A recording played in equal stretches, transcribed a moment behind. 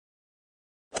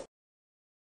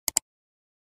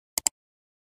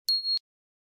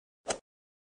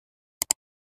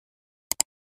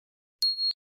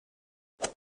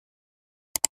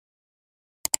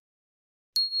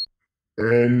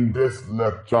In this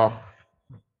lecture,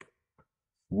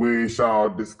 we shall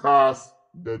discuss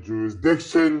the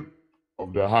jurisdiction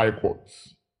of the High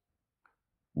Courts.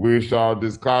 We shall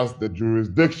discuss the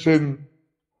jurisdiction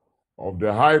of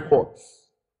the High Courts.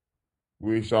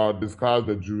 We shall discuss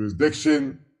the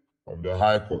jurisdiction of the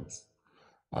High Courts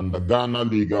and the Ghana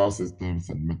legal systems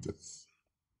and methods.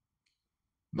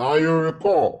 Now you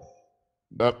recall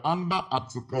that under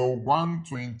Article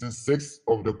 126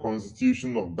 of the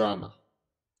Constitution of Ghana,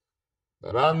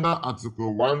 that under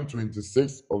Article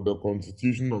 126 of the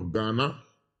Constitution of Ghana,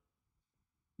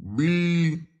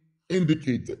 we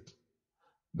indicated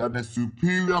that the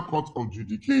Superior Court of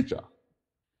Judicature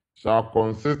shall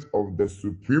consist of the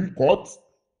Supreme Court,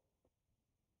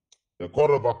 the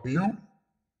Court of Appeal,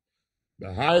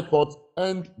 the High Court,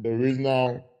 and the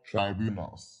regional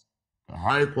tribunals. The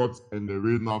High Court and the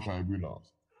regional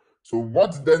tribunals. So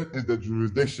what then is the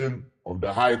jurisdiction of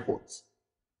the High Court?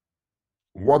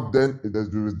 What then is the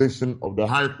jurisdiction of the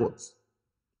High Court?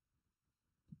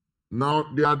 Now,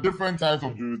 there are different types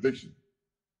of jurisdiction.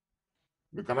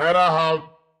 We can either have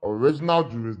original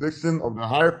jurisdiction of the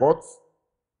High Court.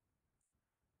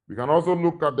 We can also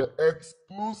look at the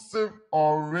exclusive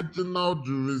original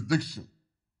jurisdiction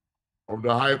of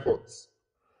the High Courts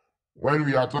when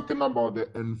we are talking about the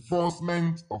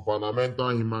enforcement of fundamental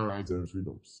human rights and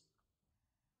freedoms.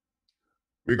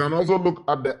 We can also look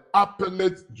at the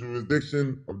appellate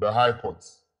jurisdiction of the High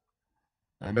Courts.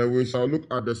 And then we shall look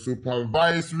at the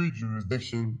supervisory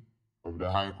jurisdiction of the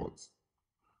High Courts.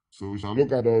 So we shall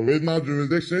look at the original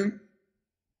jurisdiction.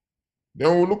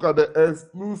 Then we'll look at the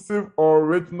exclusive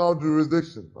original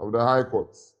jurisdiction of the High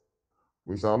Courts.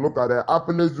 We shall look at the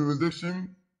appellate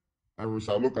jurisdiction, and we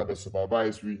shall look at the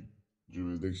supervisory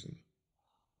jurisdiction.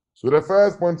 So the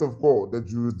first point of call, the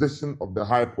jurisdiction of the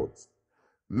High Court.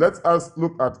 Let us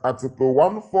look at Article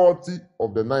 140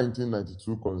 of the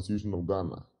 1992 Constitution of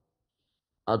Ghana.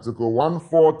 Article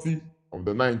 140 of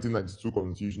the 1992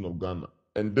 Constitution of Ghana.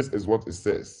 And this is what it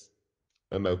says,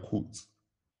 and I quote,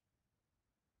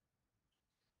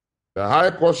 "The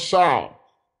High Court shall,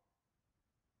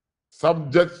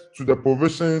 subject to the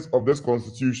provisions of this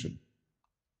Constitution,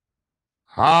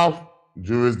 have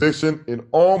jurisdiction in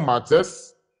all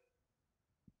matters,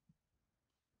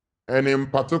 and in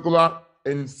particular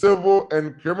in civil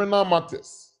and criminal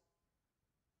matters,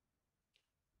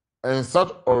 and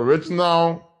such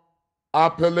original,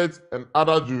 appellate, and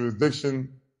other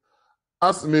jurisdiction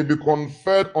as may be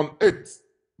conferred on it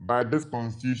by this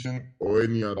Constitution or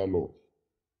any other law."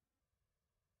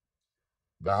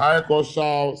 The High Court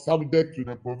shall, subject to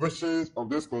the provisions of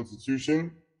this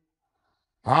Constitution,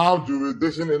 have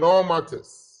jurisdiction in all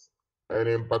matters, and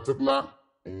in particular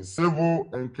in civil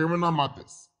and criminal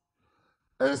matters,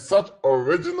 and such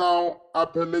original,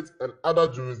 appellate, and other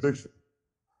jurisdiction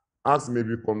as may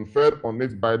be conferred on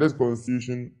it by this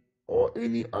Constitution or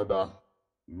any other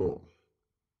law.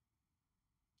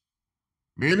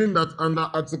 Meaning that under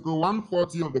Article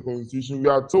 140 of the Constitution, we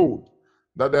are told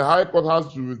that the High Court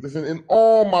has jurisdiction in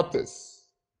all matters,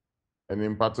 and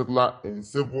in particular in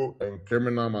civil and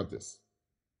criminal matters.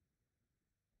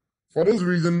 For this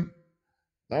reason,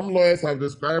 some lawyers have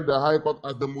described the High Court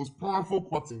as the most powerful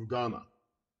court in Ghana.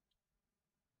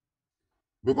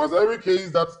 Because every case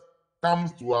that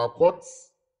comes to our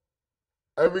courts,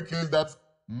 every case that,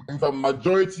 in fact,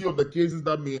 majority of the cases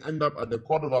that may end up at the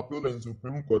Court of Appeal and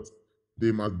Supreme Court,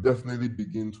 they must definitely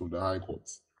begin through the High Court.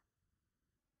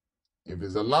 If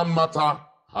it's a land matter,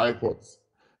 High Court.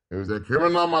 If it's a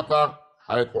criminal matter,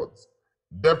 High Court.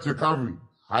 Debt recovery,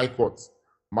 High Court.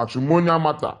 Matrimonial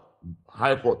matter,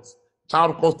 High Court.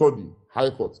 Child custody, High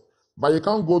Court. But you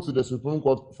can't go to the Supreme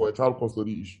Court for a child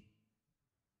custody issue.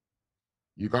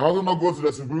 You can also not go to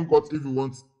the Supreme Court if you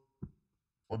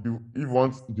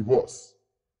want divorce.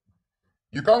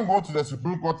 You can't go to the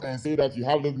Supreme Court and say that you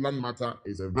have this land matter,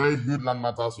 it's a very good land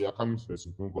matter, so you're coming to the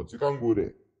Supreme Court. You can't go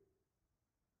there.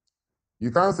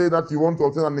 You can't say that you want to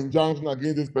obtain an injunction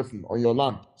against this person on your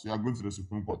land, so you are going to the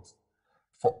Supreme Court.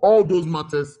 For all those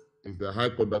matters, it's the High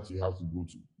Court that you have to go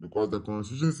to, because the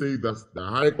Constitution says that the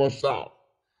High Court shall,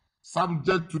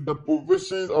 subject to the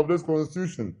provisions of this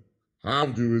Constitution,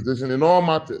 have jurisdiction in all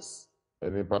matters,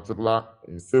 and in particular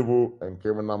in civil and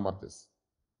criminal matters.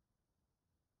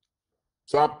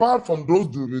 So apart from those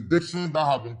jurisdictions that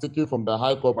have been taken from the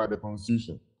High Court by the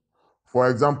Constitution, for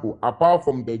example, apart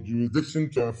from the jurisdiction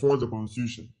to enforce the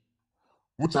Constitution,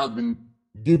 which has been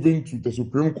given to the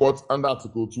Supreme Court under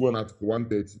Article 2 and Article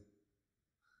 130,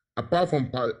 apart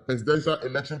from presidential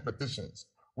election petitions,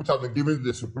 which have been given to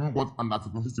the Supreme Court under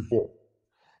Article 64,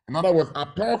 in other words,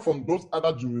 apart from those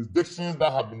other jurisdictions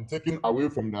that have been taken away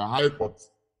from the High Court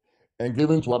and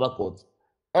given to other courts,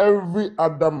 every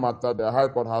other matter the High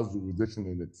Court has jurisdiction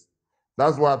in it.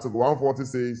 That's why Article 140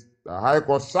 says the High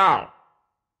Court shall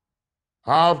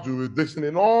have jurisdiction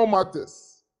in all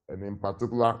matters, and in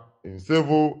particular in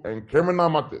civil and criminal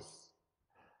matters,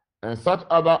 and such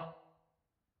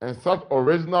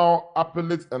original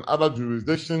appellates and other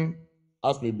jurisdiction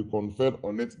as may be conferred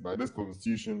on it by this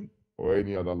Constitution or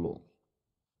any other law.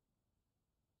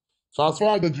 So as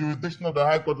far as the jurisdiction of the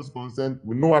High Court is concerned,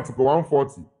 we know Article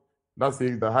 140 that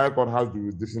says the High Court has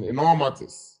jurisdiction in all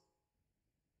matters.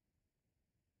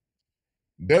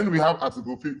 Then we have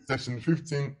Section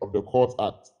 15 of the Courts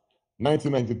Act,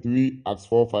 1993, Act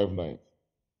 459.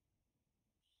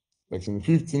 Section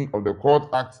 15 of the Court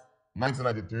Act,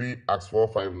 1993, Act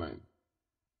 459.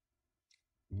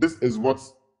 This is what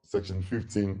Section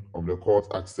 15 of the Court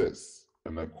Act says,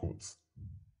 and I quote: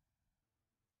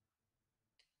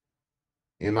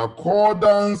 in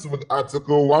accordance with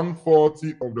Article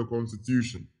 140 of the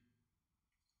Constitution,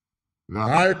 the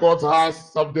High Court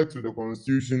has, subject to the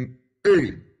Constitution,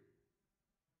 A,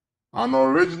 an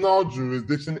original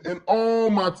jurisdiction in all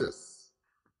matters.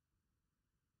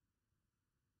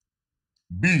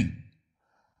 B,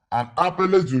 an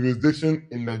appellate jurisdiction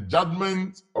in the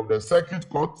judgment of the circuit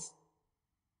court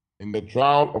in the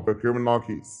trial of a criminal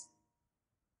case.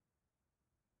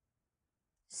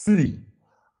 C,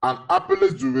 an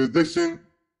appellate jurisdiction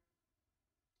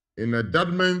in the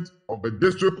judgment of a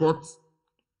district court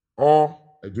or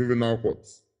a juvenile court.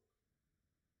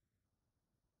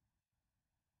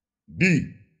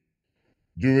 D,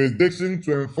 jurisdiction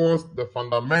to enforce the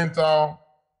fundamental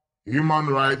human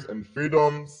rights and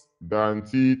freedoms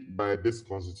guaranteed by this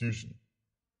Constitution.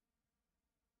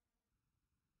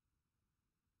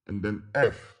 And then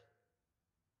F,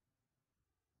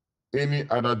 any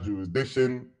other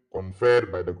jurisdiction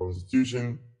conferred by the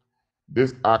Constitution,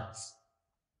 this Act,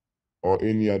 or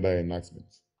any other enactment.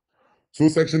 So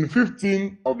Section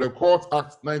 15 of the Court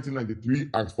Act 1993,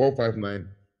 Act 459,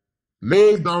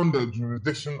 lays down the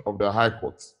jurisdiction of the High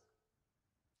Court.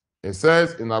 It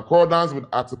says, in accordance with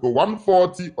Article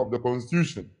 140 of the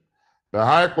Constitution, the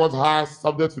High Court has,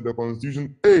 subject to the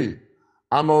Constitution, A,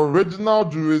 an original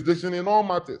jurisdiction in all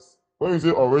matters. When you say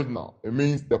original, it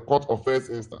means the court of first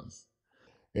instance.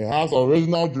 It has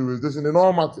original jurisdiction in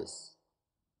all matters.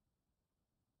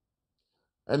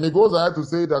 And it goes ahead to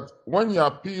say that when you are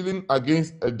appealing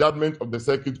against a judgment of the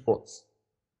circuit court,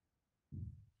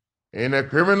 in a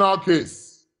criminal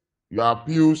case, your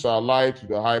appeal shall lie to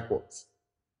the High Court.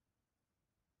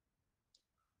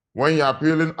 When you are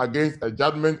appealing against a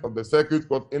judgment of the circuit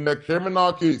court in a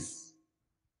criminal case,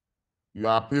 you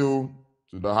appeal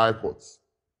to the High Court.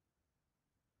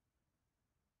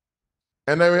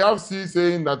 And then we have C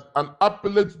saying that an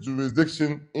appellate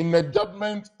jurisdiction in a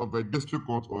judgment of a district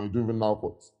court or a juvenile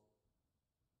court.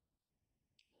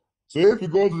 So if you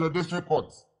go to the district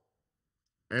court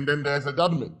and then there's a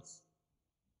judgment,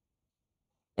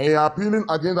 and you're appealing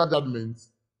against that judgment,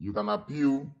 you can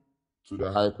appeal to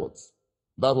the High Court.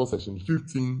 That's what Section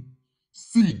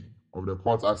 15C of the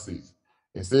Court Act says.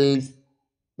 It says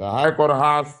the High Court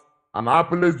has an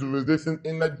appellate jurisdiction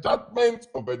in the judgment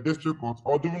of a district court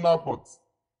or juvenile court.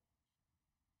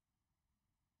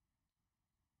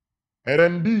 And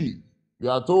then D, we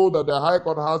are told that the High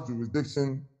Court has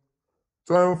jurisdiction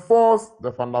to enforce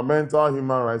the fundamental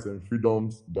human rights and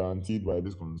freedoms guaranteed by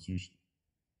this Constitution.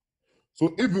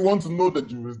 So if you want to know the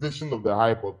jurisdiction of the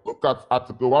High Court, look at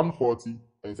Article 140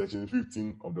 and Section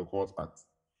 15 of the Court Act.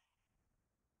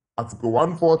 Article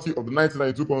 140 of the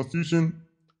 1992 Constitution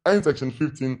and Section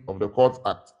 15 of the Court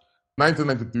Act,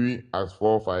 1993, Act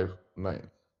 459.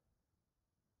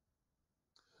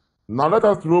 Now let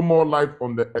us throw more light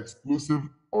on the exclusive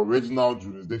original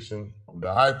jurisdiction of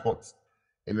the High Court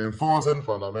in enforcing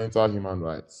fundamental human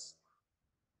rights.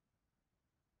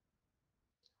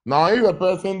 Now, if a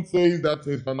person says that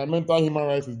his fundamental human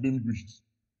rights is being breached,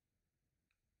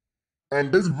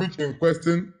 and this breach in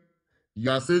question, you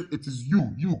are saying it is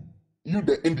you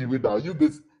the individual, you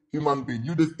this human being,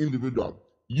 you this individual,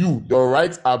 your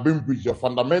rights are being breached, your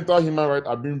fundamental human rights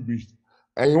are being breached,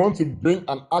 and you want to bring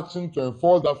an action to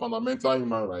enforce that fundamental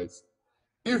human rights.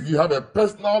 If you have a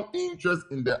personal interest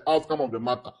in the outcome of the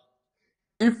matter,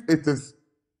 if it is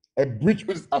a breach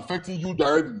which is affecting you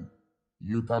directly,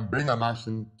 you can bring an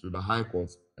action to the High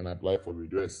Court and apply for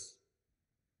redress.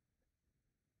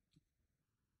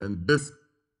 And this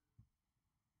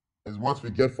is what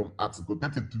we get from Article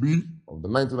 33 of the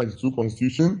 1992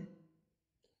 Constitution.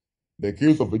 The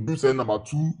case of Eduse No.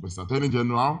 2, Mr. Attorney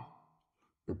General,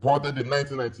 reported in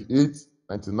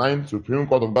 1998-99 Supreme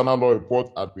Court of Ghana Law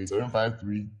Report at page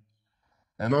 753,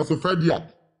 and also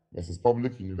Fediak versus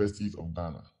Public Universities of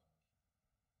Ghana.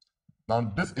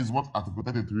 Now, this is what Article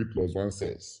 33 Clause 1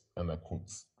 says, and I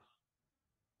quote.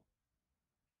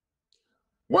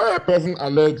 Where a person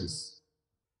alleges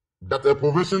that a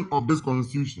provision of this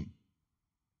Constitution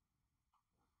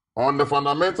on the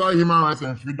fundamental human rights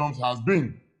and freedoms has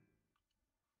been,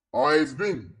 or is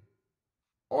being,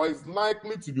 or is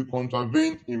likely to be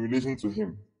contravened in relation to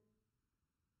him,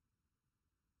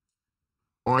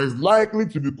 or is likely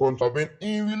to be contravened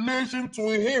in relation to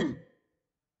him,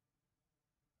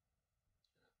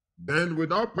 then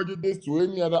without prejudice to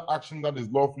any other action that is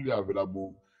lawfully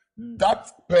available,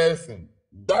 that person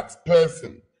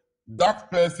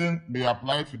may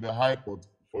apply to the High Court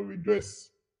for redress.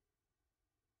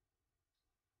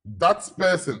 That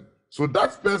person. So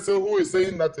that person who is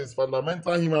saying that his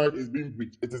fundamental human right is being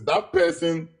breached, it is that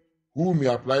person who may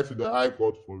apply to the High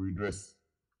Court for redress.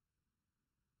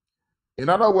 In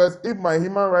other words, if my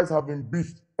human rights have been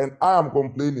breached and I am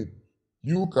complaining,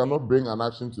 you cannot bring an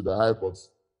action to the High Court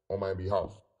on my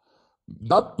behalf.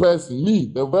 That person,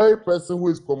 me, the very person who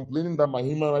is complaining that my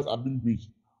human rights have been breached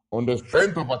on the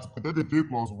strength of Article 33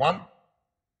 Clause 1,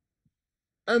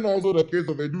 and also the case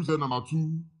of Edu number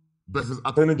 2 versus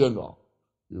Attorney General,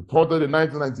 reported in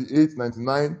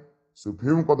 1998-99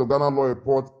 Supreme Court of Ghana Law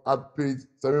Report at page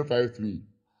 753.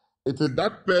 It is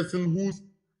that person whose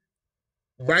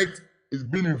right is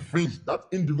being infringed, that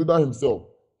individual himself,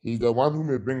 he is the one who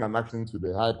may bring an action to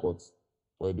the High Court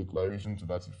for a declaration to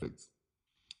that effect.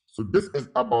 So this is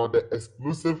about the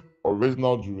exclusive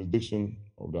original jurisdiction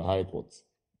of the High Court.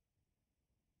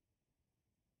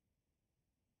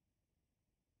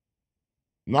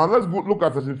 Now let's look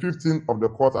at section 15 of the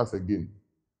Court Act again.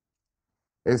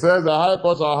 It says the High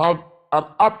Court shall have an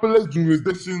appellate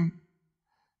jurisdiction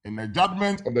in the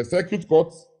judgment of the Circuit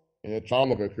Court in the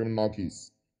trial of a criminal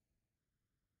case.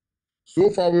 So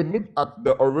far, we've looked at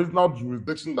the original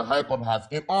jurisdiction the High Court has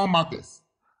in all matters,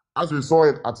 as we saw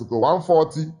in Article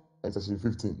 140 and Section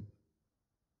 15.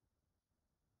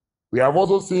 We have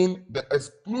also seen the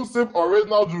exclusive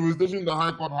original jurisdiction the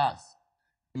High Court has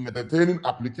in entertaining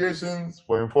applications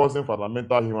for enforcing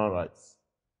fundamental human rights.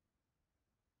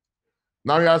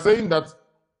 Now we are saying that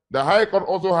the High Court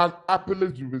also has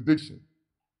appellate jurisdiction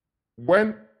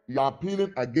when you are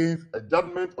appealing against a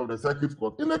judgment of the Circuit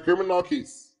Court in a criminal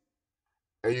case.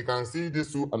 And you can see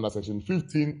this too under Section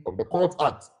 15 of the Court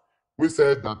Act, which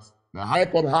says that the High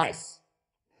Court has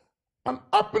an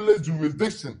appellate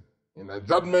jurisdiction in a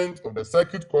judgment of the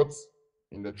Circuit Court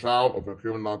in the trial of a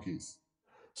criminal case.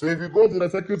 So if you go to the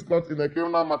Circuit Court in a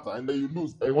criminal matter and then you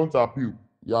lose and you want to appeal,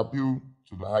 you appeal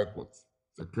to the High Court.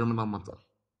 It's a criminal matter.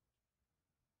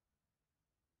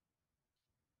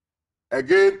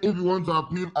 Again, if you want to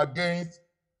appeal against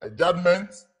a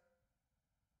judgment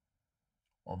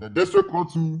of the District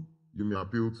Court too, you may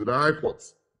appeal to the High Court.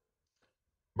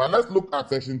 But let's look at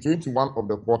Section 21 of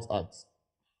the Court Act.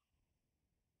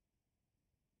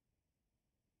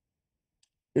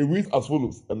 It reads as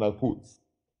follows, and I quote,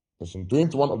 Section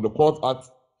 21 of the Court Act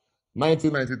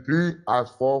 1993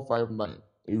 as 459.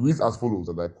 It reads as follows,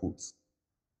 and I quote,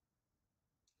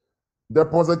 the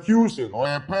prosecution or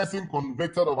a person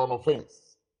convicted of an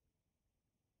offense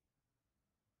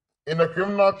in a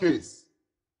criminal case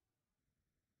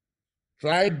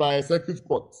tried by a circuit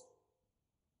court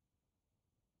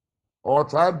or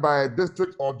tried by a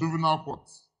district or juvenile court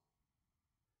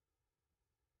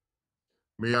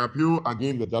may appeal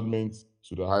against the judgment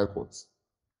to the High Court.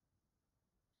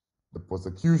 The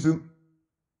prosecution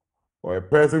or a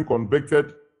person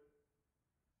convicted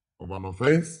of an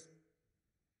offense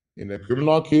in a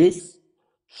criminal case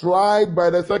tried by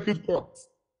the circuit court,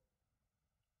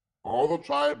 also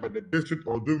tried by the district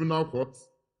or juvenile court,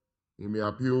 he may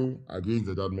appeal against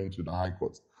the judgment to the High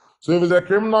Court. So if it's a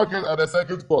criminal case at the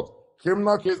circuit court,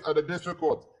 criminal case at the district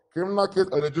court, criminal case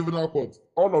at the juvenile court,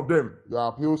 all of them, your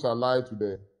appeal shall lie to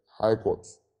the High Court.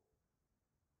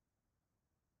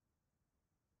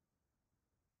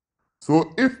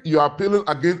 So if you are appealing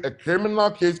against a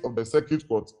criminal case of the circuit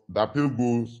court, the appeal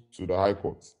goes to the High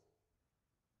Court.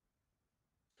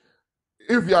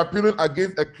 If you are appealing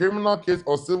against a criminal case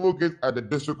or civil case at the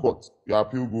district court, your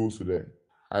appeal goes to the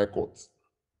High Court.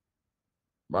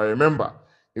 But remember,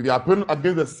 if you are appealing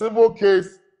against a civil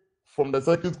case from the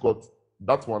circuit court,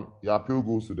 that one, your appeal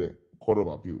goes to the Court of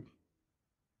Appeal.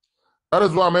 That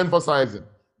is what I'm emphasizing,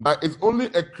 that it's only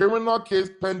a criminal case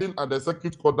pending at the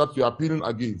circuit court that you are appealing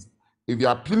against. If you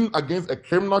are appealing against a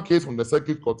criminal case from the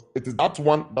circuit court, it is that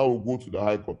one that will go to the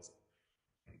High Court.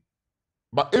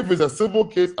 But if it's a civil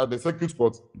case at the circuit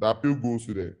court, the appeal goes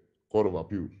to the Court of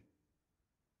Appeal.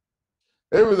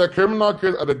 If it's a criminal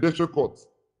case at the district court,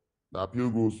 the appeal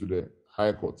goes to the High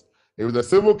High Court. If it's a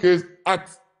civil case at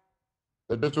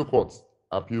the district court,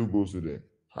 appeal goes to the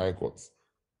High Court.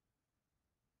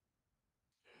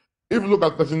 If you look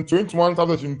at section 21,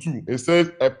 section 2, it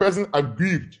says a person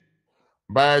aggrieved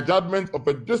by a judgment of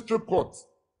a district court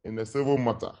in a civil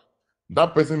matter,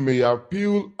 that person may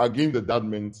appeal against the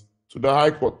judgment to the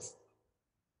High Court.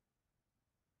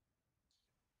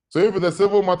 So if it's a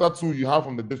civil matter too you have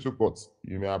from the district court,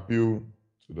 you may appeal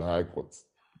to the High Court.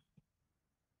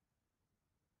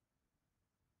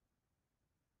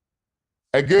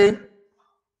 Again,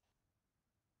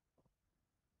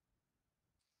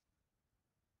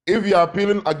 if you are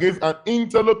appealing against an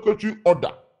interlocutory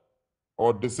order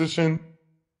or decision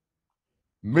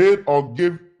made or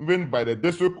given by the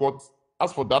district court,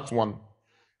 as for that one,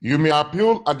 you may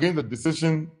appeal against the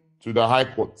decision to the High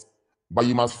Court, but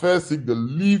you must first seek the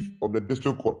leave of the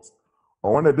district court.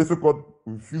 Or when the district court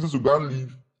refuses to grant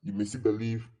leave, you may seek the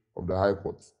leave of the High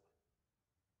Court.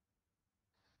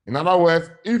 In other words,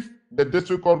 if the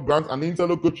district court grants an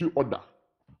interlocutory order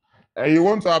and you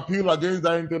want to appeal against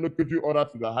that interlocutory order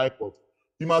to the High Court,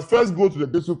 you must first go to the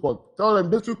district court. Tell them,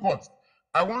 district court,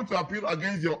 I want to appeal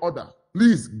against your order.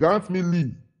 Please grant me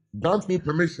leave, grant me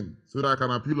permission so that I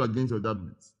can appeal against your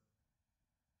judgment.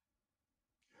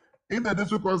 If the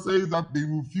district court says that they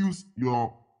refuse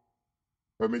your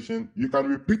permission, you can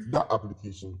repeat that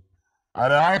application at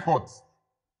the High Court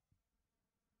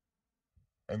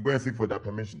and go and seek for that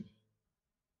permission.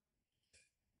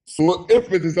 So if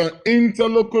it is an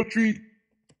interlocutory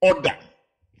order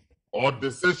or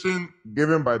decision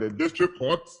given by the district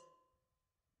court,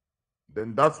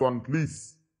 then that's one,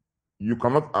 please. You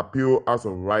cannot appeal as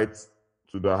of right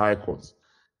to the High Court.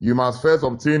 You must first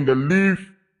obtain the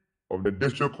leave of the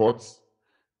district court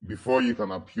before you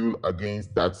can appeal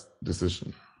against that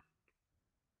decision.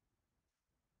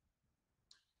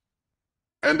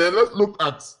 And then let's look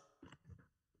at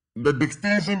the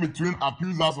distinction between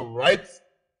appeals as of right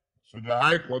to the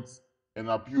High Court and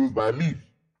appeals by leave.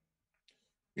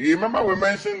 You remember we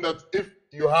mentioned that if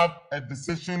you have a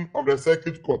decision of the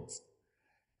circuit court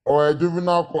or a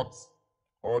juvenile court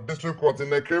or district court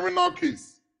in a criminal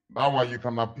case, that one you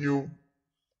can appeal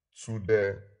to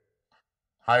the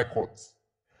High Court.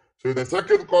 So if the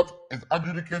circuit court is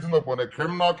adjudicating upon a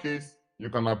criminal case, you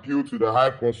can appeal to the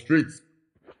High Court straight.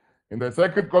 If the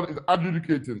circuit court is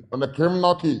adjudicating on a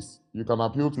criminal case, you can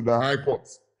appeal to the High Court.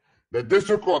 The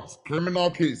district court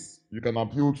criminal case, you can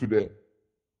appeal to the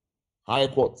High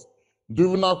Court.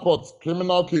 Juvenile court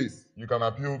criminal case, you can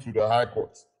appeal to the High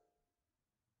Court.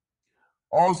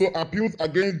 Also, appeals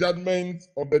against judgments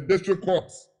of the district court,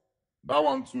 that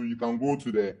one too, you can go to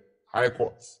the High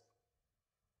Court.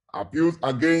 Appeals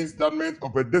against judgment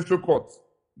of a district court,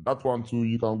 that one too,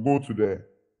 you can go to the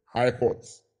High Court.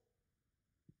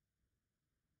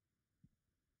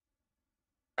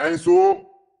 And so,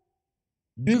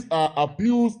 these are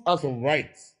appeals as of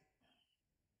right.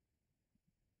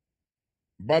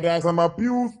 But there are some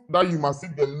appeals that you must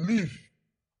seek the leave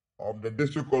of the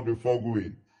district court before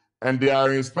going. And they are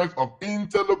in respect of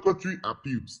interlocutory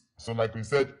appeals. So like we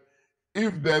said,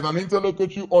 if there's an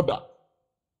interlocutory order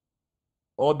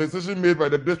or decision made by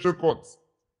the district court,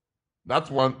 that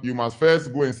one, you must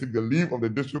first go and seek the leave of the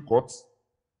district court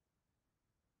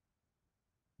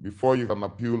before you can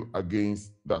appeal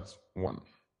against that one.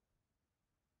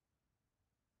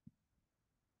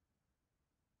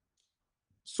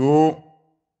 So,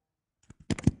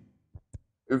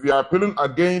 if you are appealing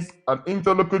against an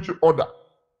interlocutory order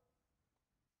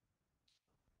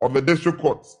of the district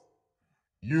court,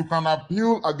 you can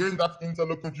appeal against that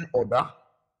interlocutory order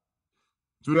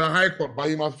to the High Court, but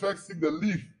you must first seek the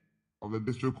leave of the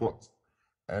district court.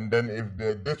 And then if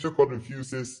the district court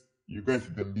refuses, you can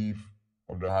seek the leave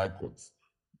of the High Court.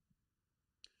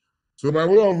 So by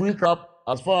way of recap,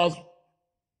 as far as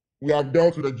we have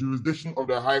dealt with the jurisdiction of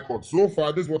the High Court, so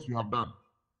far this is what we have done.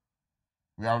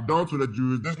 We have dealt with the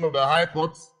jurisdiction of the High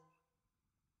Court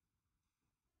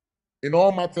in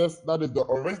all matters. That is the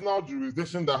original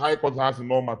jurisdiction the High Court has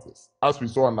in all matters, as we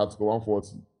saw in Article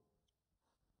 140.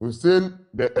 We've seen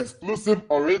the exclusive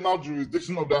original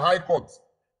jurisdiction of the High Court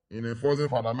in enforcing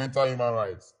fundamental human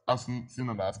rights, as seen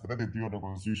under Article 33 of the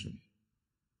Constitution.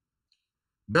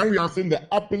 Then we have seen the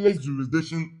appellate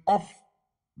jurisdiction of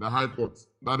the High Court,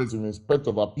 that is in respect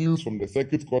of appeals from the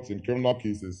circuit courts in criminal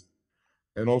cases,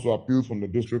 and also appeals from the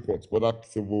district courts, whether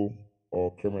civil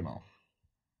or criminal.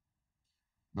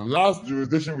 The last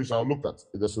jurisdiction we shall look at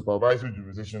is the supervisory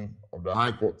jurisdiction of the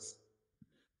High Court.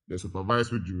 The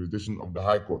supervisory jurisdiction of the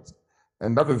High Court.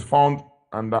 And that is found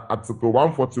under Article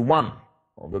 141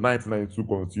 of the 1992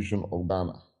 Constitution of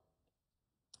Ghana.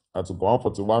 Article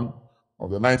 141 of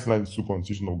the 1992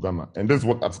 Constitution of Ghana. And this is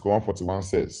what Article 141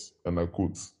 says, and I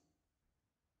quote: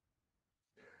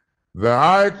 "The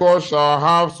High Court shall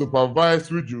have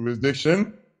supervisory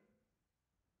jurisdiction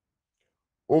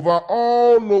over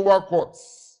all lower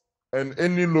courts and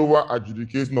any lower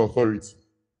adjudication authority,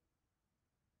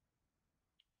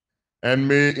 and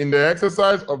may, in the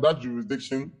exercise of that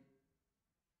jurisdiction,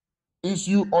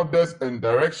 issue orders and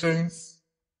directions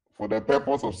for the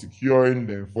purpose of securing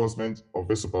the enforcement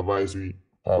of its supervisory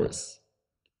powers."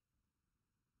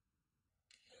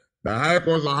 The High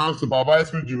Court shall have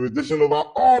supervisory jurisdiction over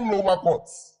all lower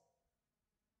courts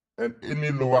and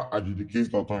any lower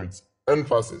adjudication authority.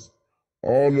 Emphasis: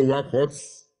 all lower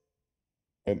courts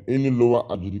and any lower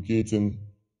adjudicating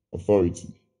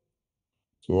authority.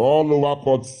 So all lower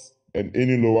courts and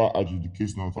any lower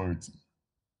adjudication authority.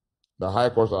 The High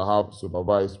Court shall have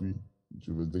supervisory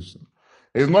jurisdiction.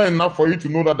 It's not enough for you to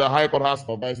know that the High Court has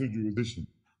supervisory jurisdiction.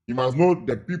 You must know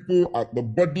the people, the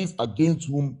bodies against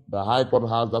whom the High Court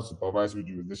has that supervisory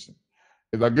jurisdiction.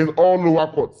 It's against all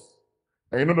lower courts.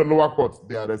 And you know the lower courts,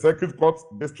 they are the Circuit Court,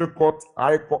 District Court,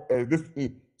 High Court,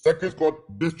 Circuit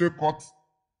Court, District Court,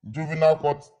 Juvenile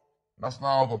Court, National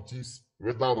House of Chiefs,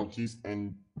 Regional House of Chiefs,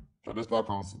 and Traditional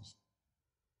Councils.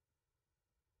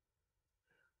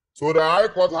 So the High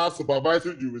Court has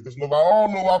supervisory jurisdiction over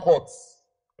all lower courts.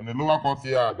 And the lower courts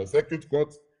here are the Circuit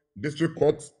Court, District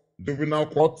Court, Juvenile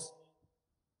Court,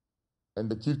 and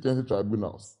the Chieftaincy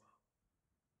Tribunals.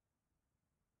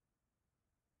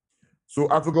 So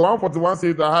Article 141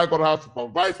 says the High Court has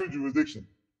supervisory jurisdiction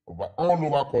over all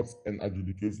lower courts and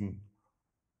adjudication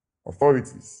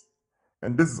authorities.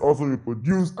 And this is also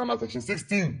reproduced under Section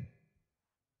 16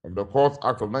 of the Courts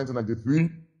Act of 1993,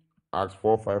 Act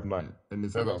 459. And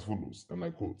it says as follows, and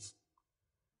I quote: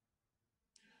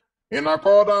 "In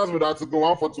accordance with Article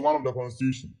 141 of the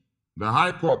Constitution, the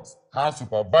High Court has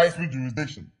supervisory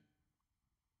jurisdiction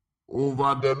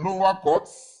over the lower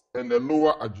courts and the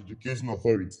lower adjudication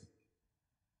authority,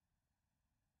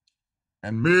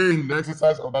 and may, in the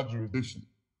exercise of that jurisdiction,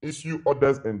 issue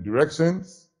orders and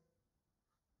directions,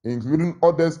 including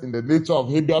orders in the nature of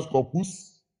habeas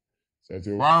corpus,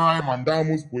 certiorari,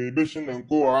 mandamus, prohibition, and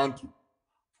quo warranto,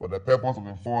 for the purpose of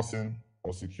enforcing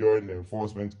or securing the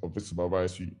enforcement of its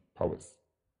supervisory powers."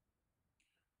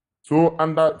 So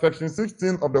under Section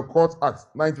 16 of the Courts Act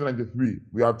 1993,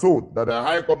 we are told that the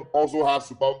High Court also has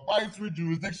supervisory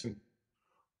jurisdiction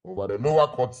over the lower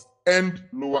courts and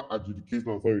lower adjudication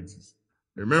authorities.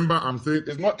 Remember, I'm saying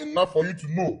it's not enough for you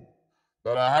to know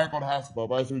that the High Court has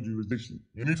supervisory jurisdiction.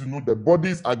 You need to know the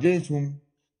bodies against whom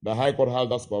the High Court has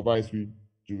that supervisory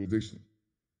jurisdiction.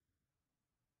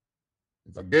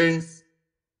 It's against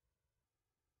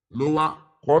lower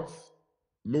courts,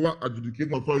 lower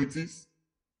adjudicating authorities,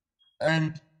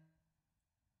 and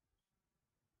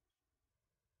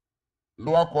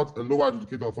lower courts and lower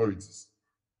adjudicating authorities.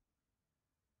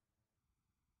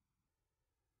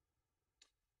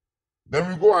 Then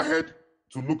we go ahead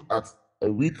to look at a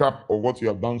recap of what we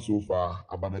have done so far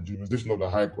about the jurisdiction of the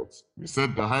High Court. We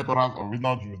said the High Court has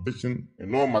original jurisdiction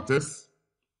in all matters.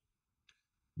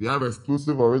 They have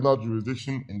exclusive original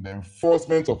jurisdiction in the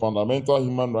enforcement of fundamental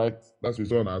human rights. That's what we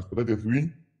saw in Article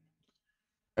 33.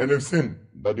 And we've seen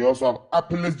that they also have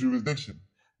appellate jurisdiction,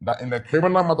 that in the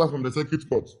criminal matter from the Circuit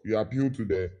Court, you appeal to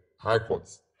the High Court.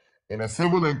 In a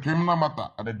civil and criminal matter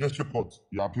at the District Court,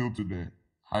 you appeal to the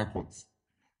High Court.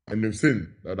 And we've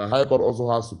seen that the High Court also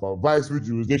has supervisory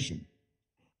jurisdiction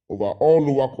over all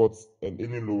lower courts and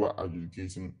any lower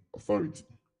adjudication authority.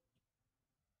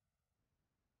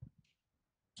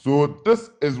 So this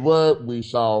is where we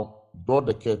shall draw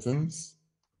the curtains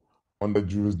on the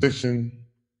jurisdiction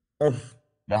of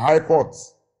the High Court,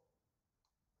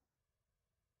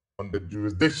 on the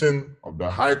jurisdiction of the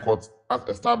High Court as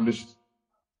established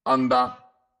under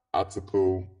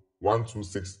Article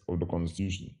 126 of the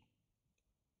Constitution.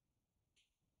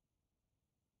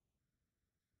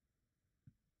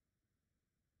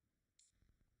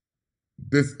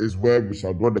 This is where we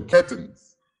shall draw the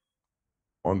curtains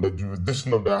on the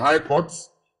jurisdiction of the High Court,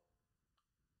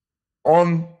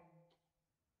 on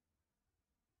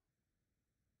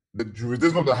the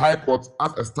jurisdiction of the High Court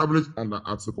as established under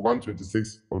Article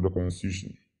 126 of the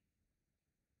Constitution.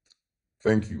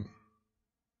 Thank you.